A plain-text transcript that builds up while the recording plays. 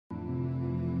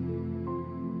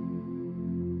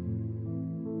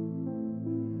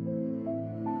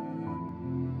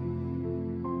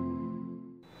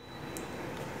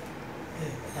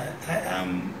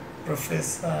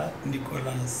Professor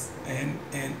Nicholas N.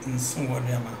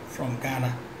 Nsungwanyama from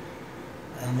Ghana.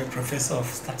 I'm a professor of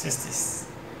statistics,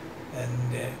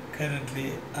 and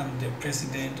currently I'm the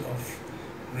president of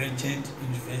Regent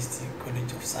University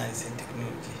College of Science and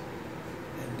Technology.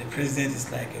 And the president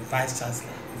is like a vice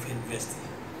chancellor of the university.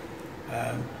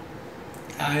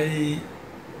 I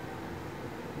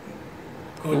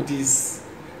got this,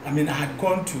 I had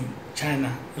gone to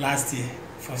China last year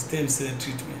for stem cell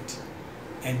treatment,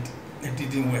 and it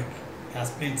didn't work. I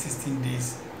spent 16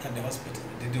 days at the hospital,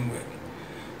 it didn't work.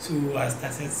 So I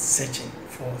started searching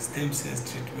for stem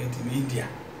cells treatment in India,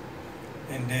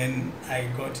 and then I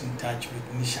got in touch with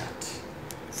Nishat.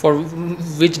 For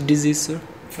which disease, sir?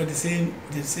 For the same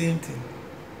thing.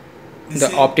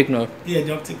 The optic nerve? Yeah,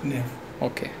 the optic nerve.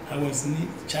 Okay. I was in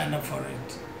China for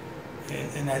it,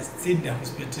 and I stayed in the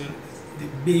hospital, the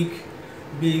big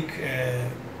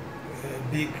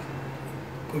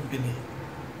company,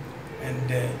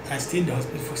 and I stayed in the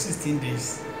hospital for 16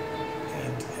 days,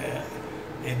 and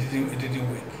it didn't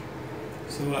work.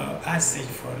 So I searched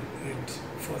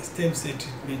for stem cell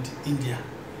treatment in India,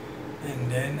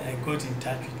 and then I got in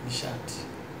touch with Nishat,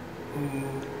 who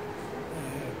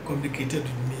communicated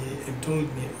with me and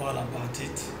told me all about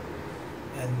it.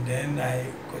 And then I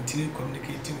continued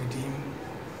communicating with him,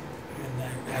 and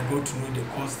I got to know the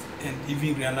cost and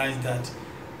even realized that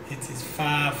it is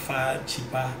far, far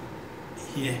cheaper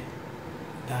here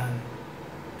than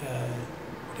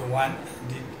the one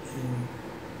I did in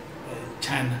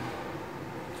China.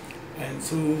 And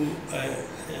so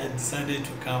I decided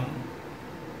to come,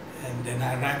 and then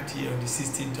I arrived here on the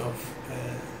 16th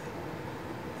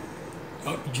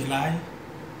of July.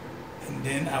 And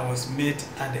then I was met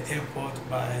at the airport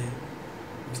by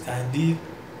Mr. Adib,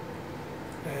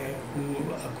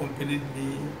 who accompanied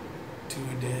me to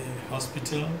the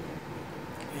hospital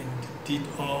and did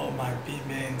all my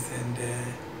payments, and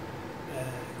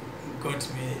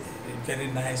got me a very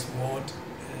nice ward,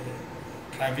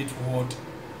 private ward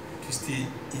to stay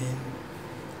in.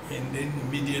 And then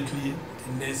immediately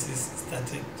the nurses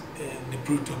started the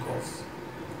protocols.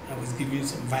 I was given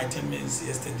some vitamins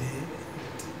yesterday.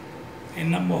 A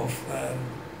number of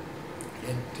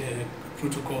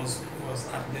protocols was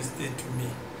administered to me.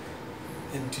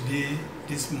 And today,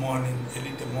 this morning, early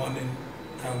in the morning,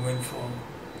 I went for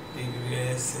the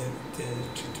recent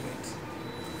treatment.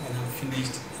 And I'm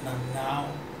finished, and I'm now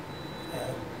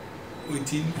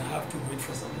waiting. I have to wait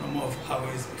for some number of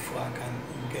hours before I can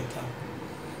get up.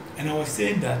 And I was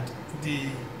saying that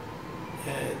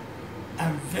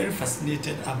I'm very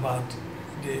fascinated about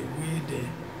the way the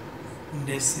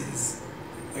nurses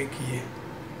work here,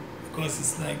 because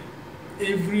it's like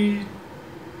every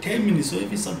 10 minutes or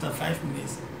even sometimes 5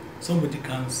 minutes somebody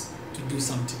comes to do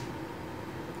something,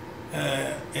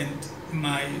 and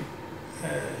my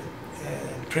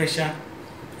pressure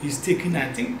is taken,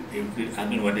 I think I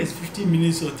don't know whether it's 15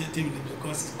 minutes or 30 minutes,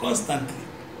 because constantly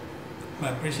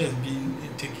my pressure is being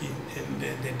taken, and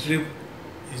the drip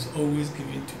is always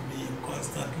given to me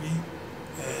constantly,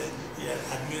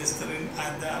 administering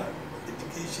other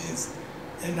medications.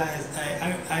 And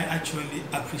I actually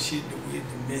appreciate the way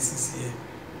the nurses here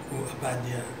go about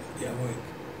their work,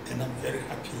 and I'm very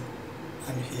happy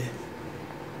I'm here.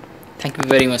 Thank you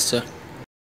very much, sir.